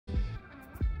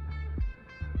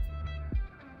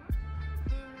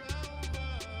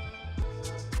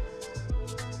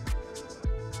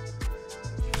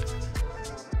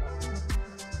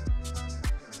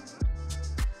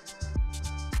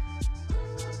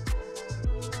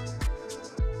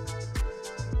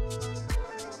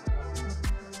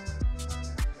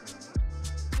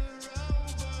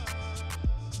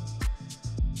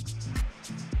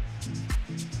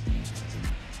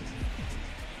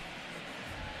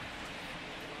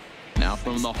Now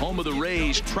from the home of the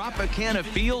Rays, Tropicana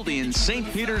Field in St.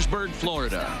 Petersburg,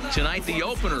 Florida. Tonight, the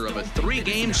opener of a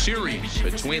 3-game series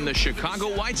between the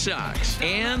Chicago White Sox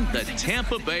and the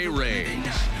Tampa Bay Rays.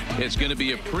 It's going to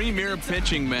be a premier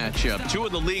pitching matchup. Two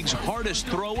of the league's hardest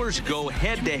throwers go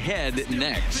head-to-head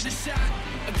next.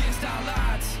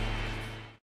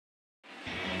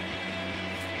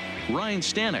 Ryan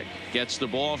Stanek gets the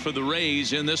ball for the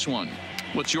Rays in this one.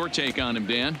 What's your take on him,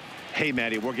 Dan? Hey,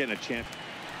 Matty, we're getting a chance.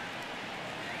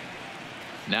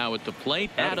 Now at the plate,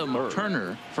 Adam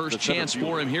Turner. First chance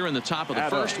for him here in the top of the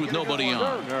first with nobody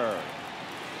on.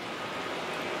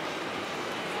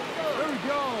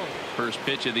 First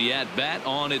pitch of the at-bat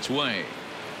on its way.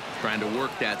 Trying to work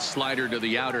that slider to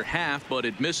the outer half, but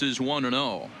it misses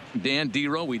 1-0. Dan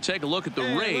Dero, we take a look at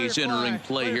the Rays entering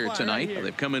play here tonight.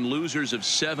 They've come in losers of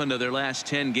 7 of their last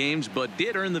 10 games, but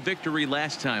did earn the victory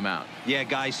last time out. Yeah,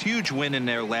 guys, huge win in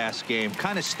their last game.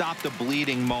 Kind of stopped a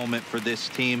bleeding moment for this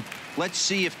team. Let's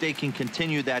see if they can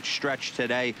continue that stretch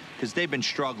today, because they've been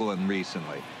struggling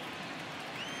recently.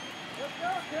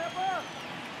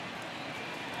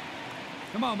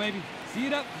 Come on, baby. See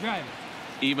it up, drive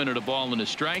it. Even at a ball and a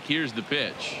strike, here's the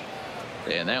pitch.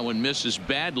 And that one misses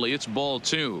badly. It's ball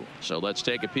 2. So let's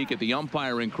take a peek at the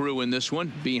umpiring crew in this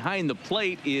one. Behind the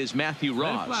plate is Matthew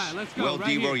Ross. Let's go. Well, Right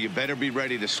Dero, here. you better be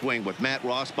ready to swing. With Matt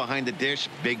Ross behind the dish,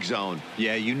 big zone.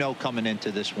 Yeah, you know coming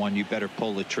into this one, you better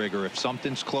pull the trigger. If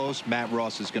something's close, Matt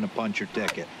Ross is going to punch your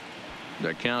ticket.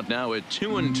 The count now at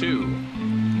 2-2.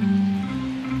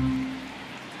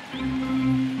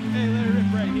 Hey, let it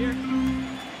rip right here.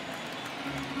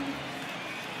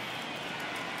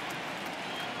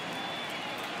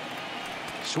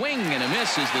 Swing and a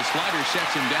miss as the slider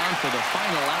sets him down for the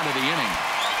final out of the inning.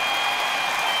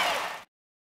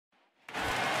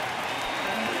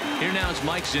 Here now is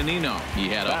Mike Zunino. He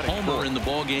had a homer in the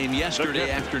ballgame yesterday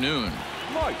afternoon.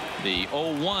 The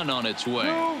 0-1 on its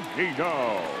way.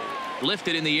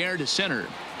 Lifted in the air to center.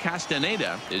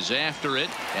 Castaneda is after it,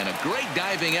 and a great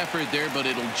diving effort there, but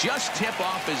it'll just tip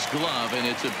off his glove, and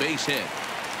it's a base hit.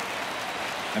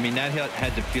 I mean, that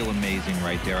had to feel amazing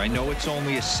right there. I know it's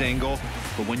only a single,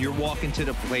 but when you're walking to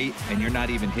the plate and you're not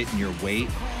even hitting your weight,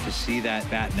 to see that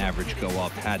batting average go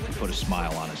up had to put a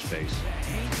smile on his face.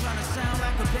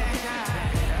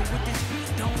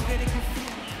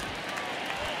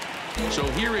 So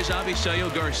here is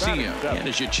Avisail Garcia. And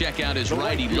as you check out his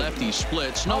righty-lefty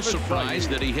splits, no surprise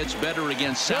that he hits better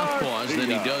against southpaws than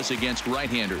he does against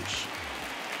right-handers.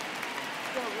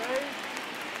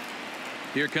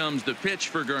 Here comes the pitch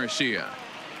for Garcia.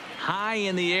 High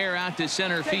in the air out to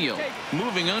center field.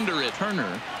 Moving under it,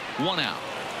 Turner. 1 out.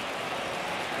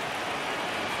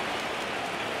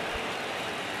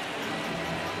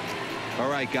 All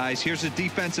right, guys, here's a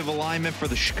defensive alignment for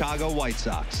the Chicago White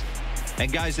Sox. And,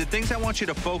 guys, the things I want you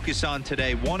to focus on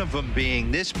today, one of them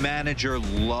being this manager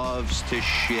loves to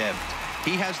shift.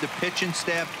 He has the pitching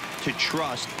staff to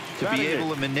trust to be able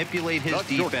to manipulate his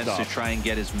defense to try and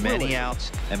get as many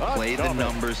outs and play the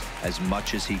numbers as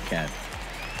much as he can.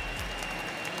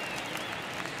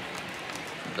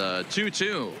 The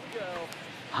 2-2.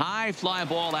 High fly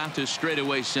ball out to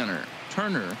straightaway center.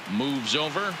 Turner moves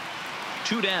over.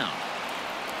 2 down.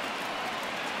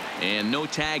 And no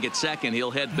tag at second. He'll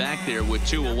head back there with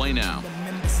 2 away now.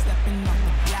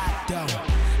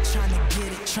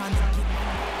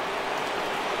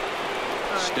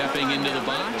 Stepping into the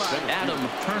box, Adam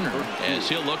Turner, as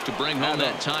he'll look to bring home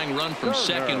that tying run from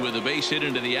second with a base hit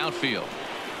into the outfield.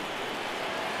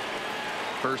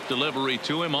 First delivery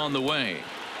to him on the way.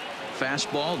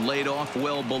 Fastball laid off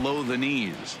well below the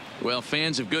knees. Well,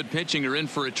 fans of good pitching are in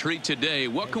for a treat today.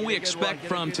 What can we expect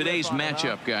from today's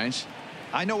matchup, guys?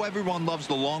 I know everyone loves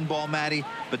the long ball, Matty,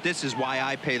 but this is why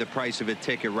I pay the price of a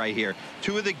ticket right here.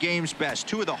 2 of the game's best,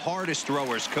 2 of the hardest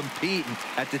throwers competing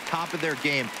at the top of their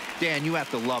game. Dan, you have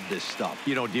to love this stuff.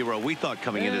 You know, Dero, we thought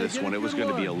coming into this one it was going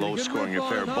to be a low-scoring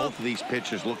affair. Both of these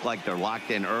pitchers look like they're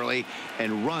locked in early,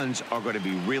 and runs are going to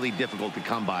be really difficult to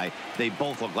come by. They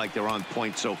both look like they're on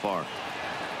point so far.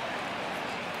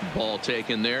 Ball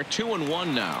taken there.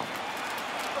 2-1 now.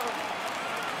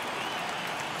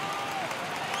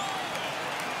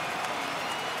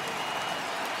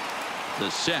 The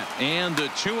set and the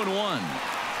 2-1. And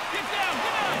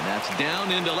that's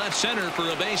down into left center for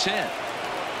a base hit.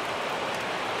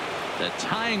 The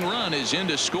tying run is in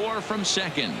to score from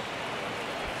second.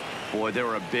 Boy, there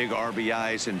are big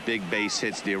RBIs and big base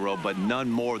hits, Dero, but none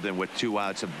more than with 2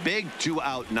 outs. A big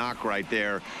 2-out knock right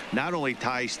there. Not only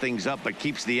ties things up, but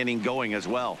keeps the inning going as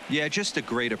well. Yeah, just a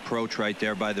great approach right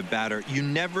there by the batter. You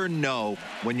never know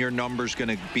when your number's going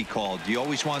to be called. You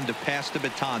always wanted to pass the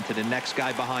baton to the next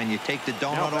guy behind you. Take the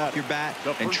donut off your bat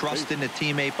and trust in the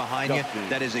teammate behind you.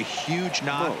 That is a huge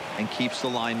knock and keeps the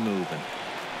line moving.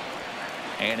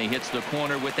 And he hits the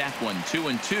corner with that one.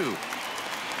 2-2.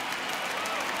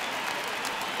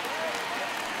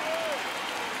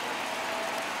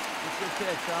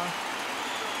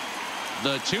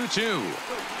 The 2-2.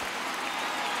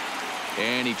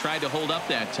 And he tried to hold up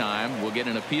that time. We'll get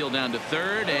an appeal down to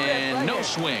third, and no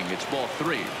swing. It's ball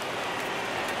 3.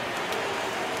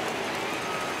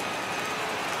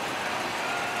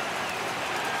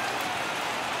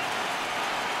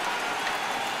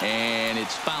 And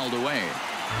it's fouled away.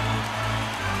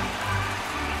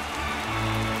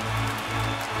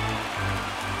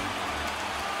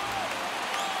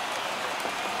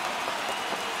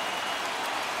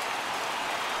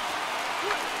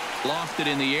 Lofted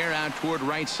in the air out toward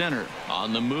right center.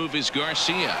 On the move is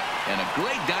Garcia. And a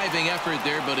great diving effort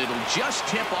there, but it'll just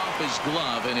tip off his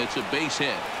glove, and it's a base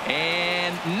hit.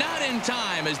 And not in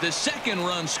time as the second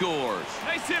run scores.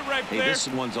 Nice hit right there. Hey, this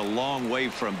one's a long way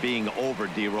from being over,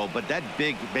 D-Roll, but that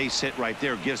big base hit right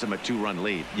there gives him a 2-run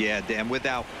lead. Yeah, Dan,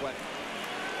 without...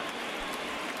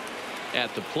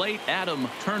 At the plate, Adam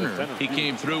Turner. He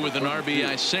came through with an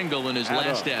RBI single in his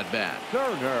last at-bat.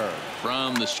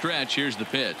 From the stretch, here's the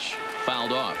pitch.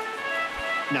 Fouled off.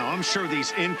 Now, I'm sure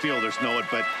these infielders know it,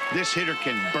 but this hitter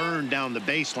can burn down the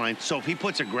baseline. So if he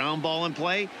puts a ground ball in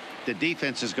play, the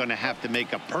defense is going to have to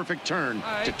make a perfect turn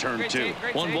to turn 2.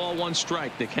 1 ball, 1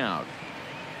 strike to count.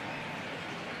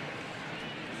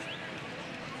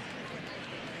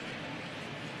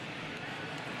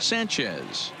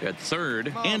 Sanchez at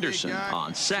third, Anderson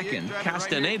on second,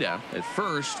 Castaneda at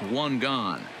first, 1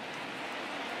 gone.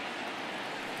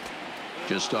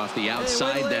 Just off the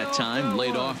outside that time,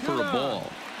 laid off for a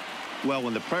ball. Well,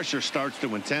 when the pressure starts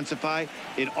to intensify,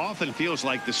 it often feels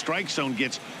like the strike zone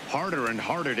gets harder and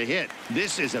harder to hit.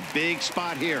 This is a big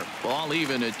spot here. Ball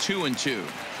even at 2-2. See it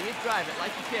drive it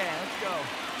like you can. Let's go.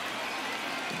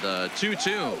 The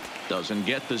 2-2 doesn't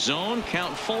get the zone.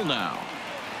 Count full now.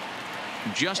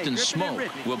 Justin Smoke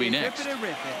will be next.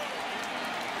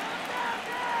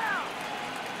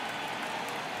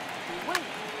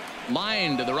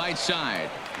 Line to the right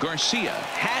side. Garcia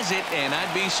has it, and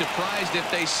I'd be surprised if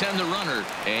they send the runner.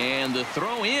 And the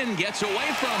throw in gets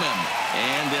away from him.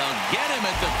 And they'll get him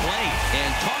at the plate.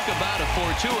 And talk about a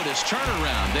fortuitous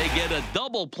turnaround. They get a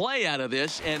double play out of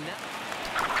this. And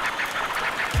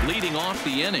leading off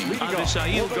the inning,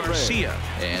 Avisail Garcia.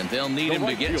 And they'll need him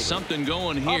to get something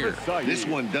going here. This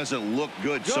one doesn't look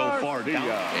good so far.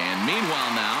 And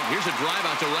meanwhile now, here's a drive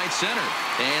out to right center.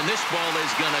 And this ball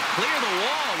is going to clear the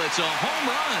wall. It's a home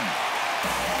run.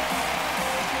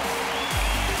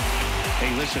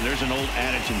 Hey, listen, there's an old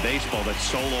adage in baseball that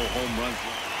solo home runs.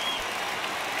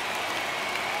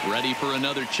 Ready for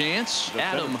another chance?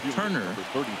 Adam Turner.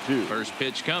 First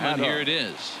pitch coming. Here it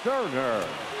is. Turner.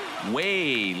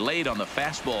 Way late on the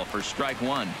fastball for strike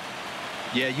 1.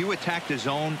 Yeah, you attack the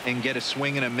zone and get a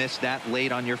swing and a miss that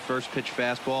late on your first pitch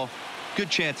fastball. Good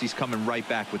chance he's coming right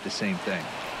back with the same thing.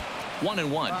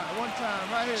 1-1. One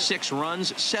time, right here. 6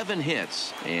 runs, 7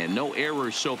 hits, and no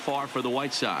errors so far for the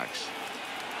White Sox.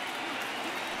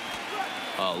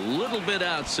 A little bit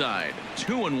outside.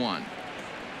 2-1.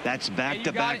 That's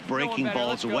back-to-back breaking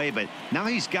balls away, but now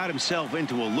he's got himself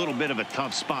into a little bit of a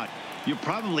tough spot. You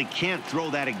probably can't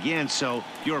throw that again, so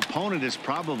your opponent is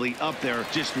probably up there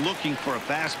just looking for a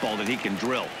fastball that he can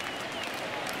drill.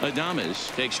 Adames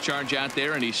takes charge out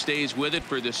there, and he stays with it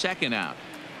for the second out.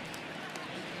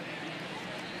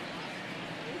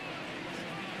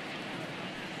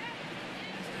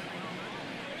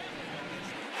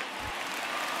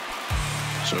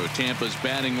 So Tampa's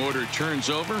batting order turns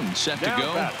over and set to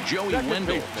go. Joey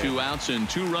Wendell, 2 outs and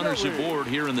 2 runners aboard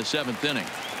here in the 7th inning.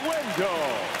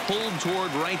 Pulled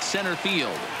toward right center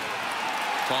field.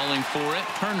 Calling for it,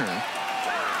 Turner.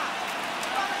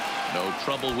 No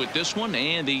trouble with this one,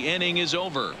 and the inning is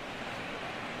over.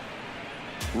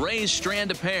 Rays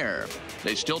strand a pair.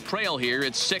 They still trail here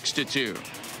at 6-2.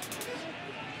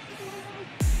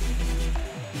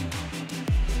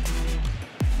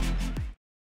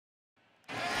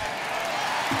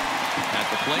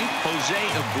 Plate, Jose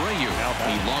Abreu.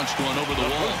 He launched one over the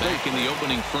wall back in the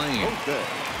opening frame. The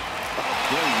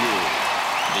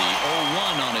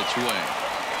 0-1 on its way.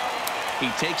 He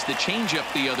takes the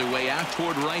changeup the other way out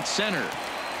toward right center.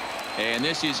 And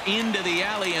this is into the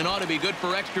alley and ought to be good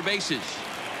for extra bases.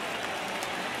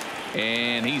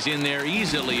 And he's in there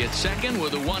easily at second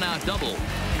with a one-out double.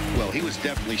 Well, he was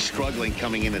definitely struggling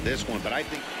coming into this one, but I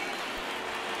think...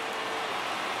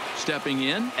 Stepping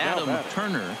in, Adam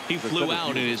Turner. He flew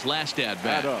out in his last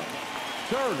at-bat. Adam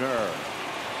Turner.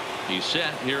 He's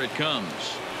set. Here it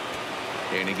comes.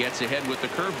 And he gets ahead with the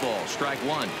curveball. Strike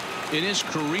one. In his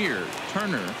career,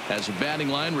 Turner has a batting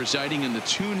line residing in the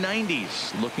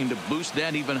 290s. Looking to boost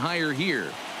that even higher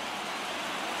here.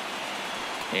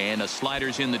 And a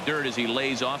slider's in the dirt as he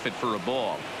lays off it for a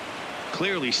ball.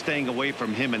 Clearly staying away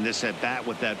from him in this at-bat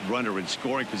with that runner in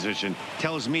scoring position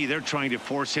tells me they're trying to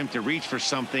force him to reach for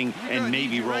something and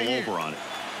maybe roll over on it.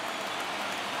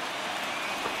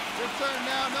 Good turn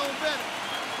now, no better.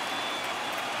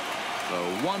 So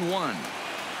 1-1.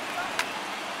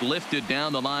 Lifted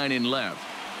down the line in left.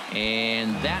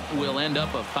 And that will end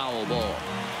up a foul ball.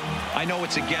 I know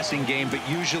it's a guessing game, but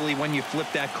usually when you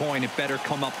flip that coin, it better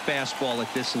come up fastball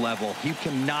at this level. You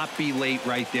cannot be late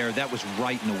right there. That was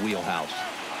right in the wheelhouse.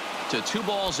 To 2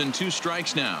 balls and 2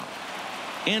 strikes now.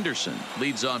 Anderson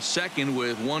leads off second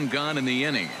with 1 gone in the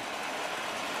inning.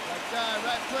 Right guy,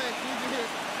 right place, easy hit.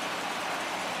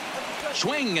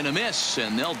 Swing and a miss,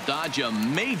 and they'll dodge a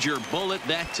major bullet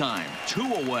that time. 2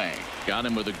 away. Got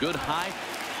him with a good high.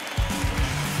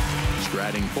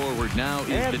 Striding forward now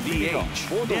is the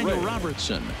DH, Daniel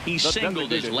Robertson. He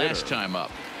singled his last time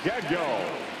up.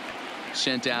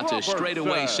 Sent out to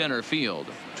straightaway center field.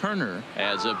 Turner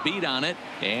has a beat on it,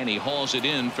 and he hauls it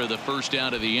in for the first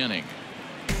out of the inning.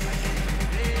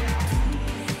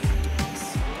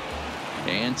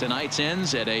 And tonight's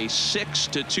ends at a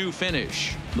 6-2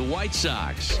 finish. The White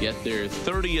Sox get their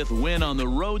 30th win on the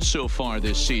road so far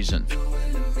this season.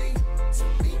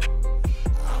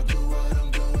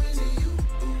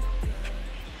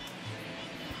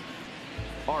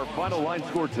 Our final line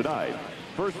score tonight.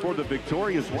 First for the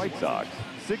victorious White Sox,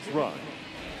 6 runs.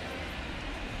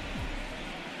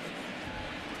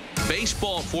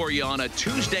 Baseball for you on a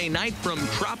Tuesday night from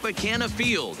Tropicana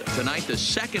Field. Tonight, the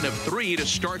second of 3 to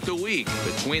start the week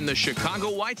between the Chicago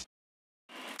White Sox.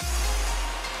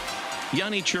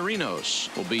 Yonny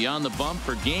Chirinos will be on the bump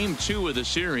for Game 2 of the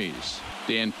series.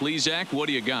 Dan Plesac, what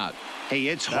do you got? Hey,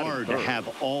 it's hard to have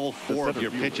all 4 of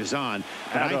your pitches on,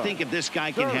 but I think if this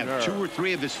guy can have 2 or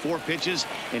 3 of his 4 pitches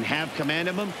and have command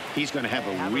of them, he's going to have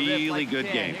a really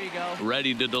good game.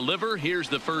 Ready to deliver. Here's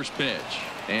the first pitch.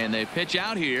 And they pitch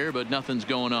out here, but nothing's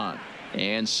going on.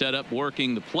 And set up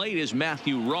working the plate is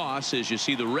Matthew Ross as you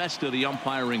see the rest of the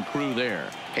umpiring crew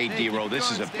there. Hey, D-Row,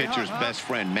 this is a pitcher's best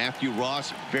friend. Matthew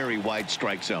Ross, very wide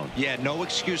strike zone. Yeah, no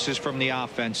excuses from the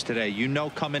offense today. You know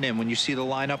coming in when you see the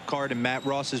lineup card and Matt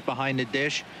Ross is behind the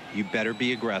dish, you better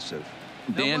be aggressive.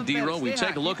 Dan, D-Row, we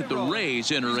take a look at the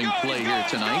Rays entering play here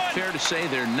tonight. Fair to say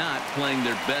they're not playing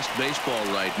their best baseball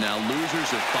right now.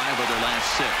 Losers of 5 of their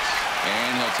last 6.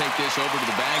 And he'll take this over to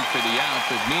the bag for the out.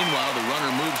 But meanwhile, the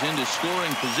runner moves into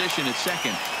scoring position at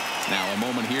second. Now a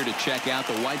moment here to check out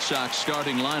the White Sox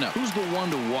starting lineup. Who's the one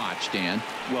to watch, Dan?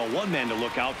 Well, one man to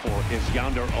look out for is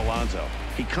Yonder Alonso.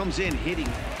 He comes in hitting.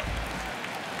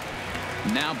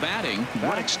 Now batting,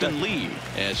 Braxton Lee,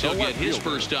 as he'll get his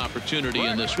first opportunity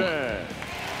in this one.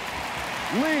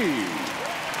 Lee.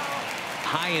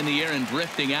 High in the air and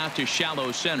drifting out to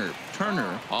shallow center.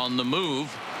 Turner on the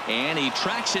move. And he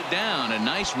tracks it down. A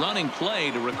nice running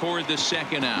play to record the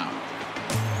second out.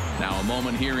 Now a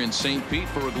moment here in St. Pete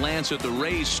for a glance at the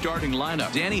Rays starting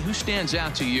lineup. Danny, who stands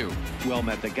out to you? Well,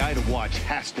 Matt, the guy to watch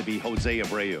has to be Jose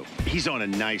Abreu. He's on a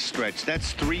nice stretch.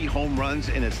 That's 3 home runs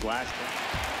in his last.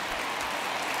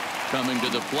 Coming to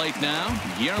the plate now,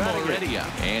 Guillermo Heredia.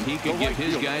 And he could give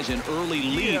his guys an early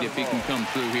lead if he can come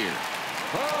through here.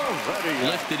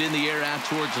 Lifted in the air out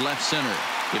towards left center.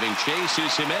 Giving chase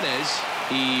is Jimenez.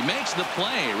 He makes the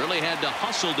play. Really had to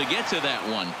hustle to get to that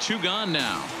one. 2 gone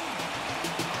now.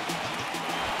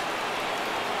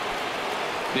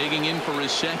 Digging in for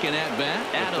his second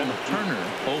at-bat, Adam Turner.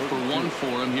 0 for 1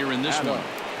 for him here in this one.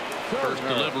 First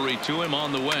delivery to him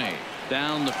on the way.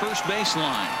 Down the first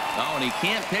baseline. Oh, and he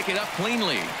can't pick it up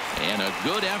cleanly. And a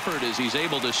good effort as he's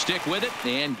able to stick with it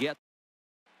and get.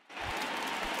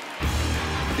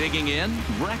 Digging in,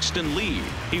 Braxton Lee.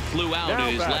 He flew out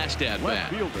in his last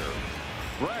at-bat.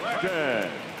 Braxton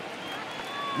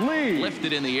Lee.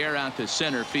 Lifted in the air out to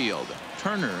center field.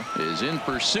 Turner is in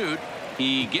pursuit.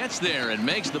 He gets there and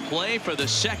makes the play for the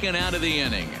second out of the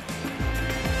inning.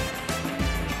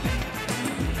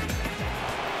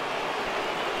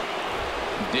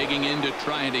 Digging in to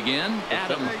try it again.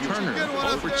 Adam Turner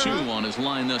 0 for 2 on his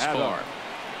line thus far.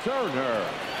 Turner.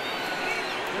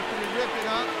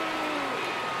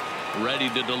 Ready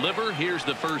to deliver. Here's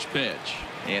the first pitch.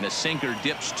 And a sinker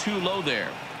dips too low there.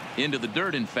 Into the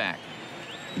dirt, in fact.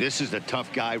 This is the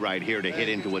tough guy right here to hit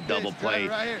into a double play.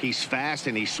 He's fast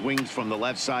and he swings from the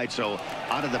left side, so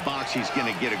out of the box he's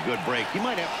going to get a good break. He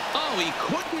might have. Oh, he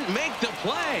couldn't make the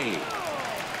play.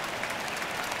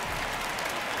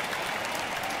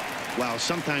 Wow,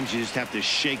 sometimes you just have to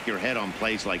shake your head on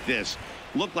plays like this.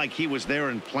 Looked like he was there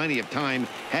in plenty of time,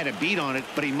 had a beat on it,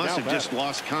 but he must have just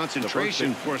lost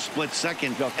concentration for a split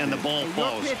second, and the ball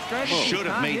falls. Should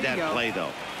have made that play,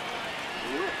 though.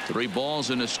 3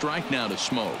 balls and a strike now to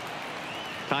Smoke.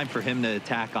 Time for him to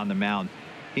attack on the mound.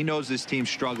 He knows this team's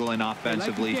struggling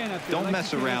offensively. Don't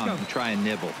mess around and try and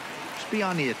nibble. Just be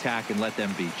on the attack and let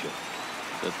them beat you.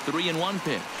 The 3-1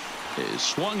 pitch is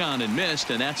swung on and missed,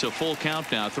 and that's a full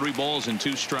count now. 3 balls and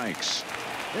 2 strikes.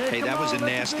 Hey, that was a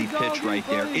nasty pitch right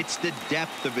there. It's the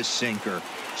depth of a sinker.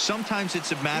 Sometimes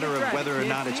it's a matter of whether or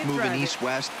not it's moving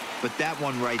east-west, but that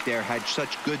one right there had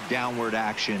such good downward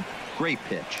action. Great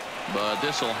pitch. But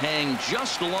this will hang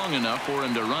just long enough for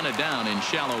him to run it down in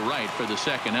shallow right for the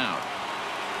 2nd out.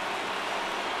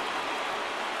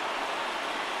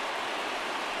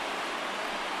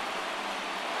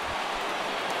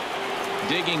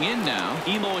 Digging in now,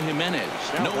 Eloy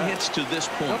Jimenez. No hits to this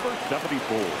point. Number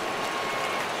 74.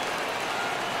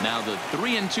 Now the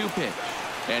 3-2 pitch.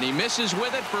 And he misses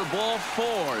with it for ball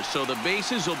 4. So the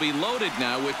bases will be loaded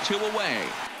now with 2 away.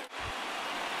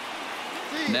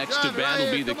 Next to bat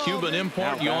will be the Cuban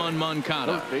import, Yohan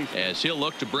Moncada, as he'll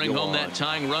look to bring home that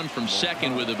tying run from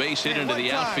second with a base hit into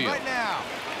the outfield.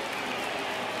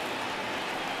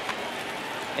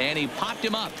 And he popped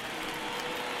him up.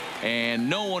 And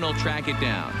no one will track it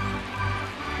down.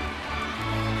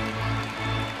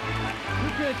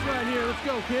 Good pitch right here. Let's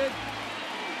go, kid.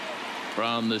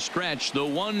 From the stretch, the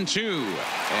 1-2.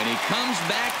 And he comes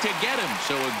back to get him.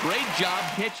 So a great job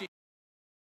pitching.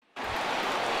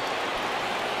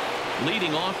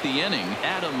 Leading off the inning,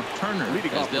 Adam Turner,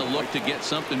 as they'll look to get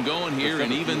something going here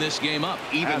and even this game up.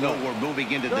 Even though we're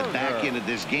moving into the back end of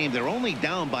this game, they're only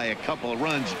down by a couple of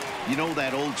runs. You know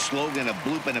that old slogan, a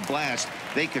bloop and a blast.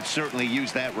 They could certainly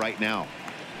use that right now.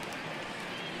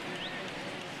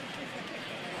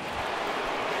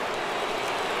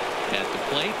 At the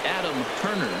plate, Adam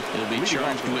Turner will be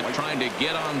charged with trying to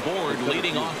get on board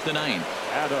leading off the 9th.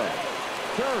 Adam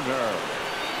Turner.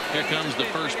 Here comes the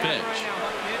first pitch.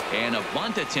 And a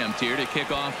bunt attempt here to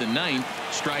kick off the 9th.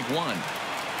 Strike 1.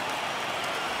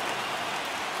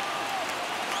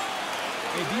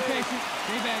 Hey, be patient.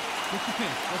 Stay back. Get your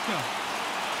pitch. Let's go.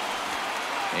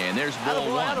 And there's ball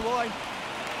 1. Attaboy.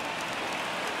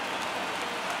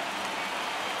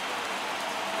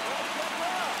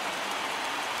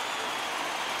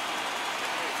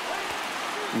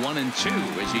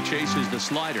 1-2 as he chases the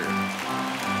slider.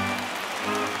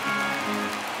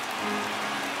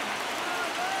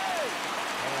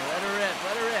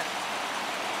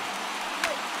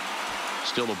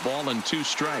 Still a ball and 2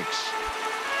 strikes.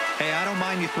 Hey, I don't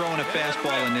mind you throwing a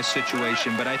fastball in this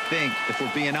situation, but I think if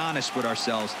we're being honest with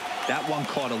ourselves, that one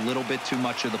caught a little bit too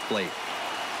much of the plate.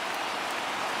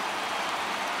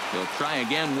 He'll try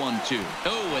again. 1-2.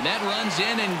 Oh, and that runs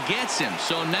in and gets him.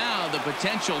 So now the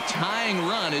potential tying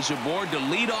run is aboard to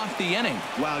lead off the inning.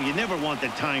 Wow, you never want the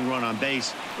tying run on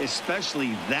base,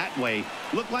 especially that way.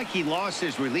 Looked like he lost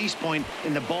his release point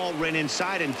and the ball ran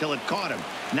inside until it caught him.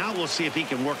 Now we'll see if he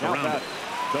can work around it.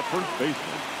 The first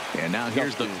baseman. And now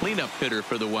here's the cleanup hitter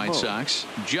for the White Sox,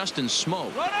 Justin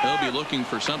Smoke. He'll be looking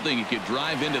for something he could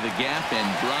drive into the gap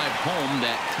and drive home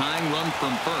that tying run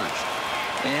from first.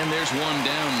 And there's one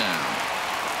down now.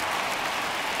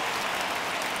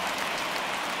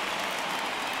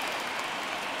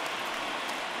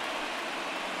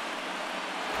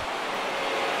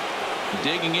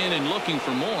 Digging in and looking for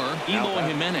more, Eloy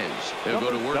Jimenez. They'll go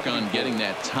to work on getting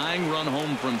that tying run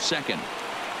home from second.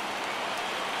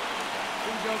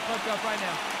 Here we go. Clutch up right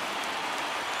now.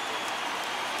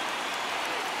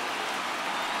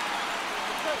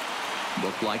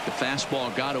 Looked like the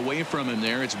fastball got away from him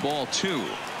there. It's ball 2. Make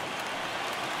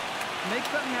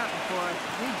something happen for us.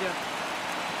 Need you.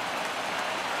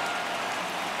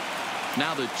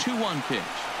 Now the 2-1 pitch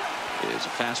is a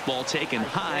fastball taken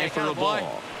high for a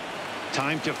ball.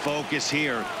 Time to focus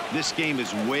here. This game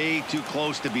is way too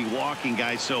close to be walking,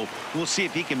 guys, so we'll see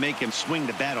if he can make him swing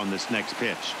the bat on this next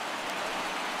pitch.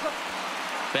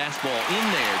 Fastball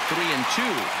in there.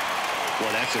 3-2.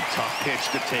 Well, that's a tough pitch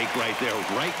to take right there,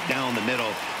 right down the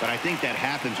middle. But I think that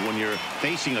happens when you're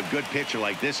facing a good pitcher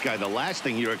like this guy. The last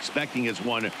thing you're expecting is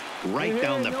one right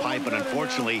down the pipe, and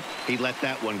unfortunately, he let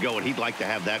that one go, and he'd like to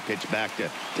have that pitch back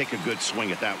to take a good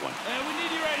swing at that one. Hey, we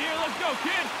need you right here. Let's go,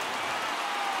 kid.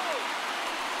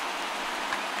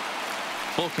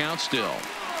 Full count still.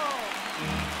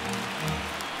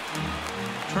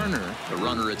 Turner, the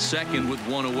runner at second with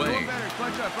one away.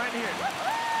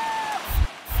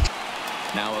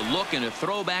 Now a look and a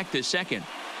throw back to second.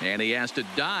 And he has to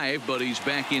dive, but he's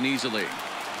back in easily.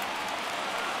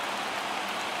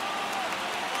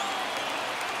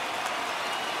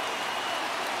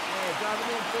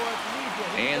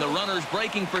 And the runner's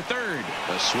breaking for third.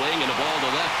 A swing and a ball to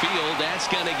left field. That's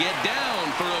going to get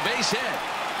down for a base hit.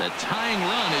 The tying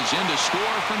run is in to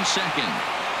score from second.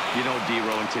 You know,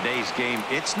 D-Row, in today's game,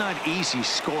 it's not easy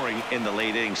scoring in the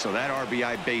late innings. So that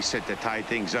RBI base hit to tie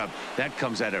things up, that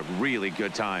comes at a really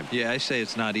good time. Yeah, I say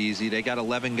it's not easy. They got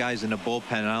 11 guys in the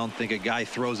bullpen. And I don't think a guy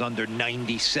throws under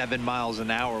 97 miles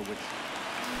an hour with.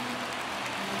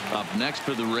 Up next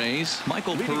for the Rays,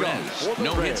 Michael Perez.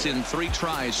 No hits in 3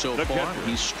 tries so far.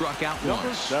 He's struck out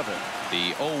once.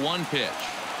 The 0-1 pitch.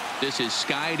 This is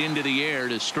skied into the air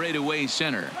to straightaway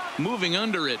center. Moving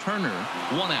under it, Turner,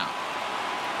 1 out.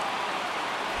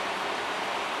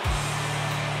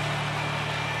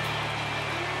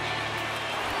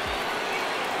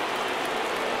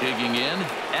 Digging in,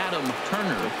 Adam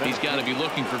Turner. He's got to be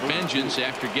looking for vengeance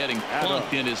after getting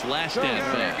plunked in his last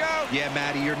at-bat. Yeah,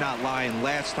 Matty, you're not lying.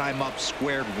 Last time up,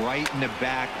 squared right in the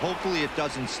back. Hopefully it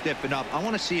doesn't stiffen up. I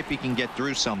want to see if he can get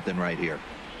through something right here.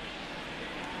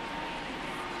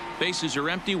 Bases are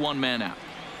empty, 1 man out.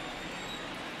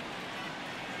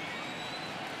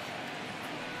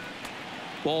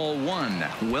 Ball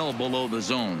 1, well below the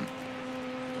zone.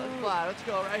 Let's fly. Let's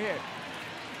go right here.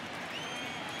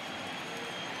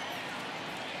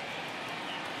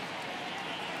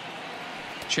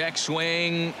 Check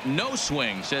swing, no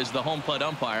swing, says the home plate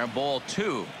umpire. Ball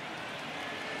 2.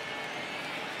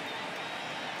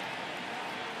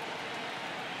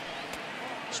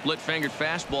 Split fingered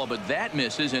fastball, but that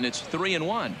misses, and it's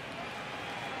 3-1.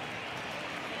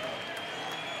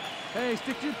 Hey,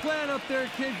 stick to your plan up there,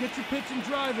 kid. Get your pitch and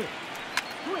drive it.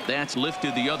 That's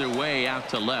lifted the other way out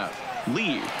to left.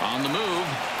 Lee on the move.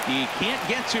 He can't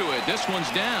get to it. This one's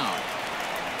down.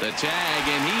 The tag,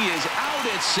 and he is out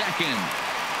at second.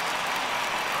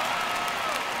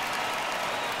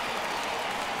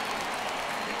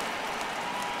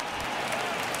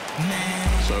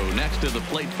 So next to the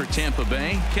plate for Tampa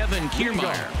Bay, Kevin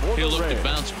Kiermaier. He'll look to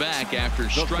bounce back after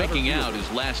striking out his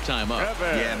last time up.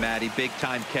 Yeah, Matty, big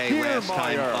time K last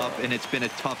time up, and it's been a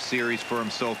tough series for him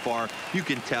so far. You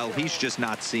can tell he's just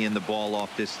not seeing the ball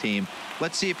off this team.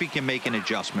 Let's see if he can make an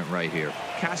adjustment right here.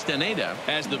 Castaneda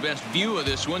has the best view of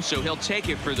this one, so he'll take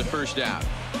it for the first out.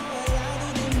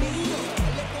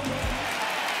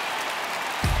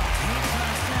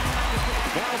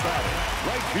 Now batting,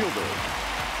 right fielder,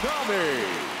 Tommy.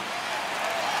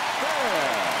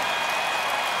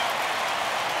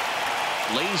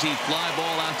 Lazy fly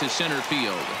ball out to center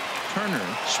field. Turner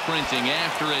sprinting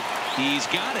after it. He's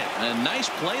got it. A nice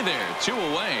play there. 2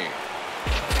 away.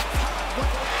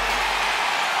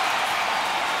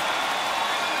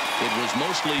 It was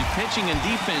mostly pitching and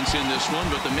defense in this one,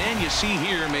 but the man you see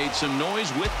here made some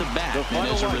noise with the bat, and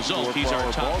as a result, he's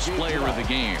our top player of the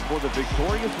game. For the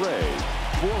victorious Rays,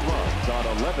 4 runs on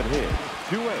 11 hits,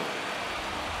 2 errors.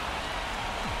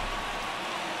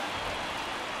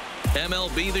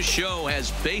 MLB The Show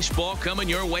has baseball coming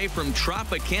your way from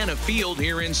Tropicana Field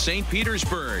here in St.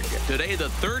 Petersburg. Today, the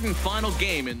 3rd and final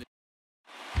game in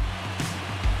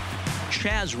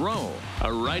Chaz Rowe,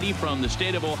 a righty from the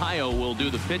state of Ohio, will do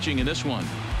the pitching in this one.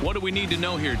 What do we need to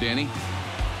know here, Danny?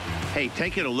 Hey,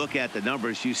 taking a look at the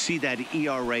numbers, you see that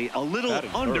ERA a little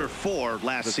under 4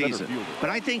 last season. But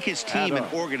I think his team and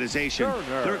organization,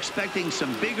 they're expecting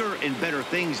some bigger and better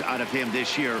things out of him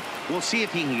this year. We'll see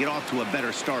if he can get off to a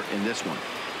better start in this one.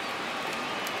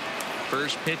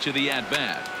 First pitch of the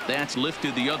at-bat. That's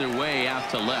lifted the other way out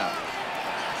to left.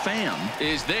 Pham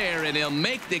is there, and he'll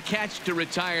make the catch to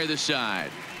retire the side.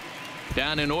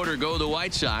 Down in order go the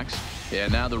White Sox.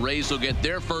 And now the Rays will get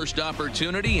their first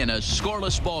opportunity in a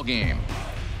scoreless ball game.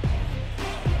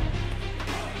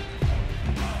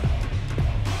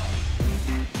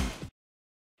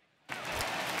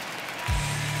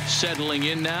 Settling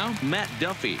in now, Matt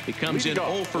Duffy. He comes in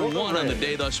 0 for 1 on the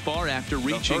day thus far after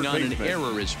reaching on an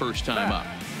error his first time up.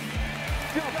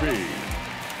 Duffy.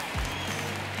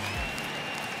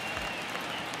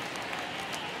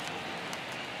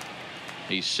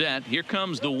 He's set. Here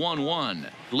comes the 1-1.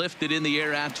 Lifted in the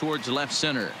air out towards left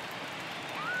center.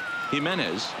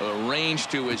 Jimenez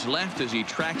arranged to his left as he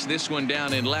tracks this one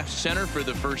down in left center for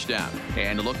the first out.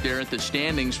 And look there at the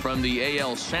standings from the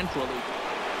AL Central.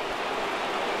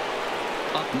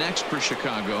 Up next for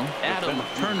Chicago, Adam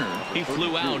Turner. He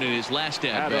flew out in his last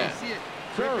at-bat.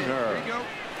 Turner.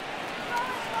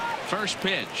 First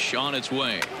pitch on its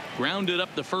way. Grounded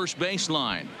up the first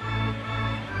baseline.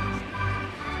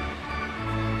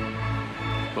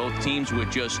 Both teams with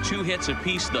just 2 hits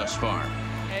apiece thus far.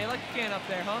 Hey, like you can up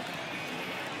there, huh?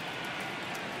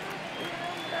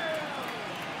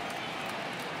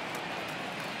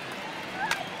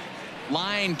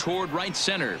 Line toward right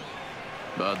center.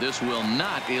 But this will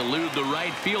not elude the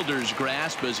right fielder's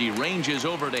grasp as he ranges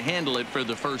over to handle it for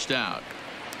the first out.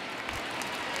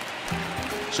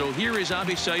 So here is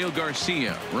Avisail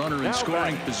Garcia, runner in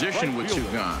scoring position with 2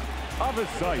 gone.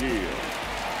 Avisail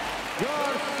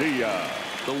Garcia.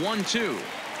 The 1-2.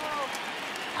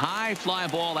 High fly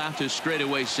ball out to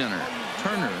straightaway center.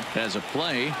 Turner has a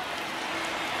play.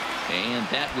 And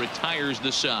that retires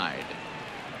the side.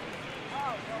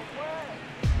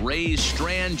 Rays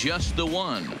strand just the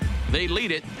 1. They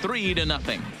lead it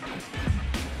 3-0.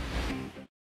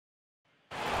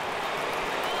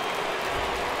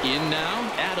 In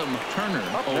now, Adam Turner,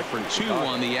 0 for 2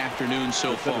 on the afternoon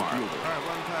so far.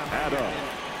 Adam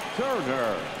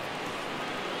Turner.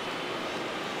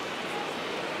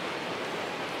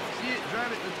 See it,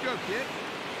 drive it. Let's go, kid.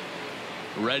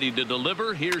 Ready to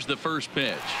deliver. Here's the first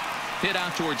pitch. Hit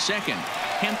out towards second.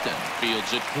 Hampton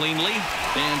fields it cleanly,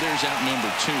 and there's out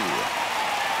number 2.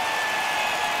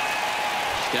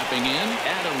 Stepping in,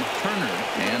 Adam Turner,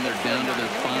 and they're down to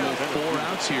their final 4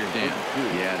 outs here, Dan.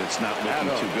 Yeah, that's not looking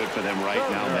too good for them right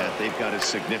now, Matt. They've got a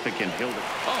significant hill.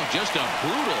 Oh, just a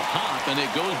brutal hop, and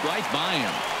it goes right by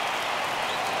him.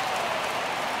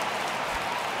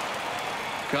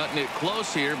 Cutting it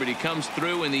close here, but he comes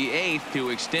through in the 8th to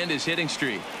extend his hitting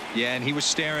streak. Yeah, and he was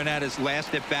staring at his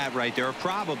last at bat right there,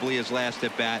 probably his last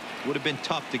at bat. Would have been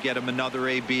tough to get him another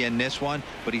AB in this one,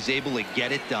 but he's able to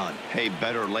get it done. Hey,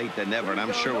 better late than never. And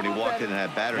I'm sure when he walked into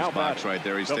that batter's box right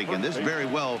there, he's thinking this very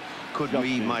well could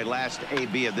be my last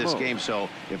AB of this game. So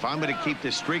if I'm going to keep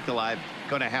this streak alive,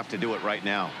 going to have to do it right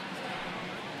now.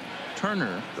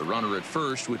 Turner, the runner at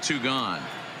first with 2 gone.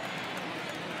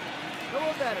 Go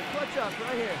on, batter. Clutch up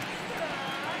right here.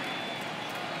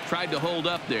 Tried to hold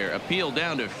up there. Appeal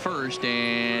down to first,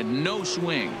 and no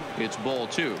swing. It's ball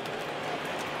 2.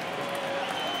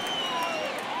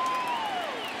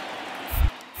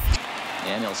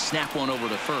 And he'll snap one over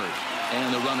to first.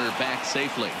 And the runner back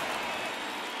safely.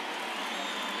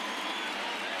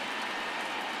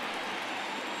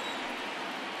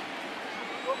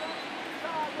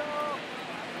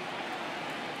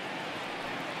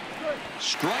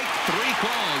 Strike 3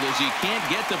 called as he can't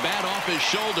get the bat off his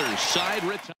shoulders. Side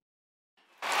retire.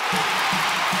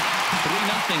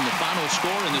 3-0 the final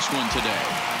score in this one today.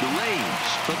 The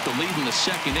Rays took the lead in the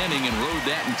 2nd inning and rode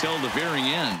that until the very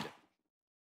end.